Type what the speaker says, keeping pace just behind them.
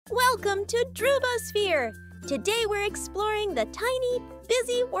Welcome to DhruboSphere! Today we're exploring the tiny,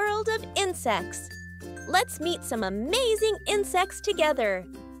 busy world of insects. Let's meet some amazing insects together.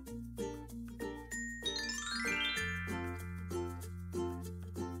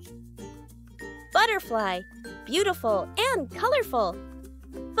 Butterfly, beautiful and colorful.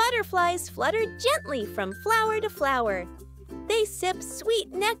 Butterflies flutter gently from flower to flower. They sip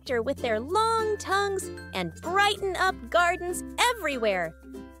sweet nectar with their long tongues and brighten up gardens everywhere.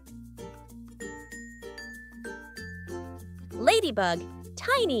 Ladybug,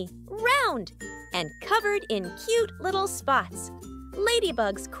 tiny, round, and covered in cute little spots.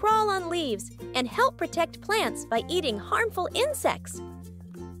 Ladybugs crawl on leaves and help protect plants by eating harmful insects.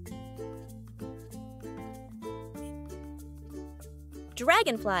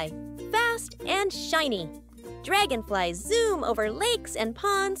 Dragonfly, fast and shiny. Dragonflies zoom over lakes and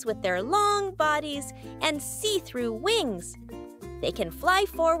ponds with their long bodies and see-through wings. They can fly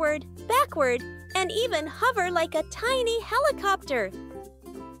forward, backward, and even hover like a tiny helicopter.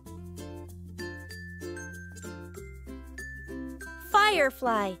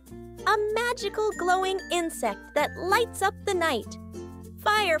 Firefly, a magical glowing insect that lights up the night.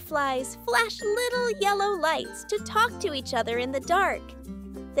 Fireflies flash little yellow lights to talk to each other in the dark.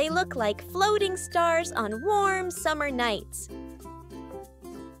 They look like floating stars on warm summer nights.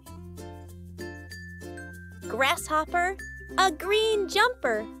 Grasshopper, a green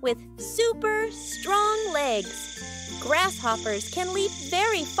jumper with super strong legs. Grasshoppers can leap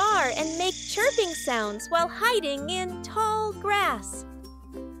very far and make chirping sounds while hiding in tall grass.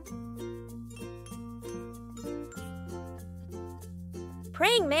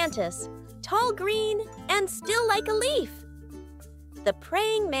 Praying mantis, tall green and still like a leaf. The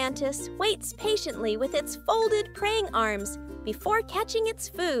praying mantis waits patiently with its folded praying arms before catching its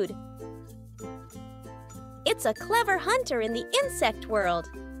food. It's a clever hunter in the insect world.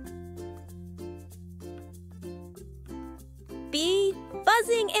 Bee,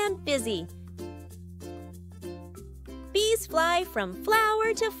 buzzing and busy. Bees fly from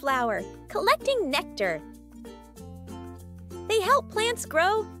flower to flower, collecting nectar. They help plants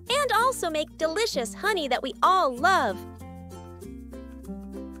grow and also make delicious honey that we all love.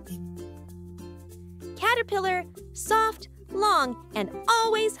 Caterpillar, soft, long, and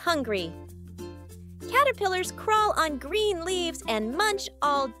always hungry. Caterpillars crawl on green leaves and munch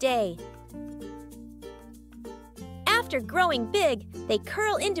all day. After growing big, they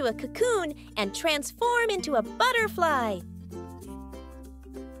curl into a cocoon and transform into a butterfly.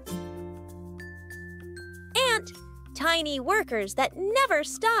 Ant, tiny workers that never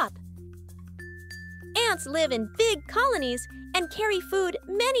stop. Ants live in big colonies and carry food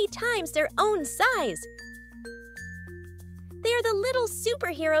many times their own size. They are the little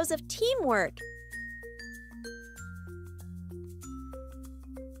superheroes of teamwork.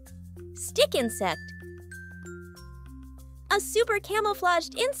 Stick insect, a super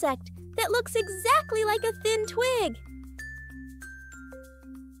camouflaged insect that looks exactly like a thin twig.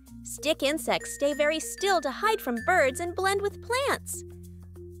 Stick insects stay very still to hide from birds and blend with plants.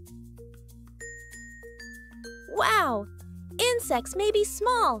 Wow! Insects may be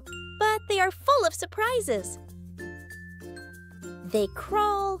small, but they are full of surprises. They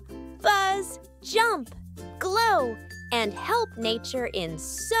crawl, buzz, jump, glow, and help nature in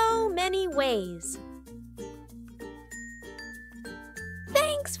so many ways.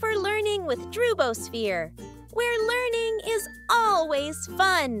 Thanks for learning with DhruboSphere, where learning is always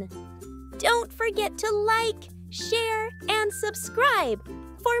fun. Don't forget to like, share, and subscribe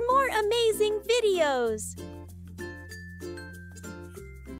for more amazing videos.